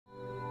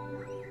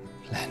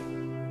Len.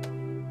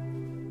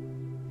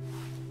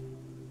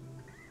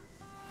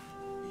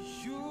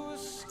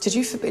 Did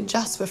you forbid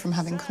Jasper from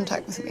having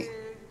contact with me?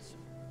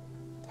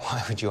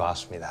 Why would you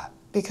ask me that?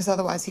 Because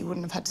otherwise he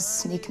wouldn't have had to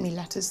sneak me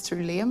letters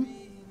through Liam.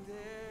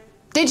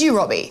 Did you,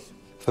 Robbie?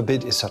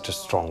 Forbid is such a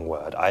strong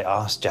word. I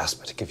asked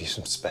Jasper to give you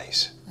some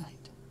space.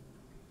 Right.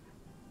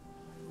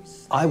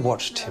 I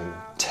watched him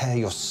tear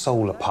your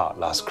soul apart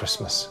last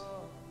Christmas.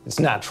 It's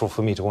natural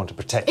for me to want to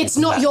protect you. It's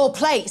not your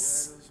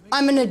place.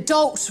 I'm an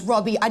adult,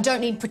 Robbie. I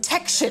don't need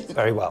protection.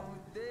 Very well.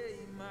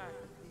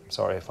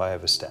 Sorry if I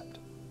overstepped.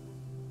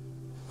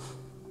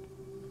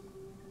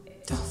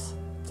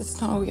 It's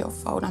not all your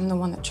fault. I'm the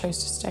one that chose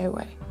to stay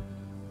away.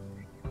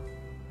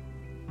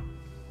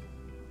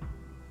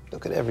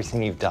 Look at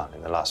everything you've done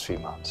in the last few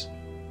months.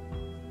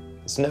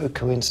 It's no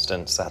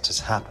coincidence that has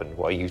happened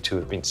while you two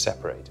have been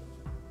separated.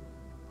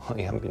 While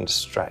you haven't been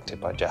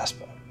distracted by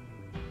Jasper.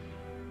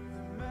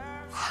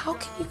 How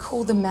can you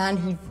call the man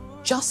who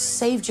just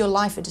saved your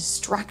life a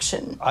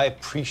distraction? I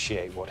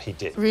appreciate what he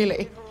did.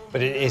 Really?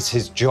 But it is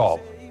his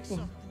job.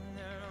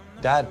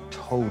 Dad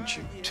told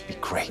you to be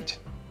great.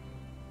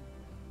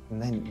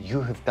 And then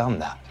you have done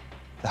that.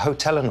 The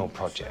Hotel Eleanor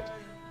project.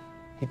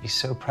 He'd be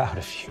so proud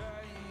of you.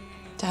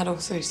 Dad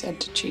also said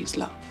to choose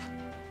love.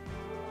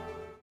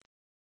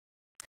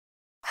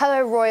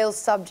 Hello, royal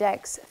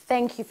subjects.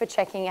 Thank you for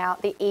checking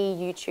out the E!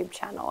 YouTube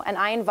channel, and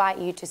I invite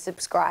you to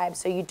subscribe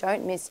so you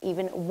don't miss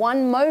even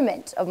one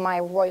moment of my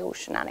royal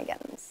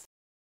shenanigans.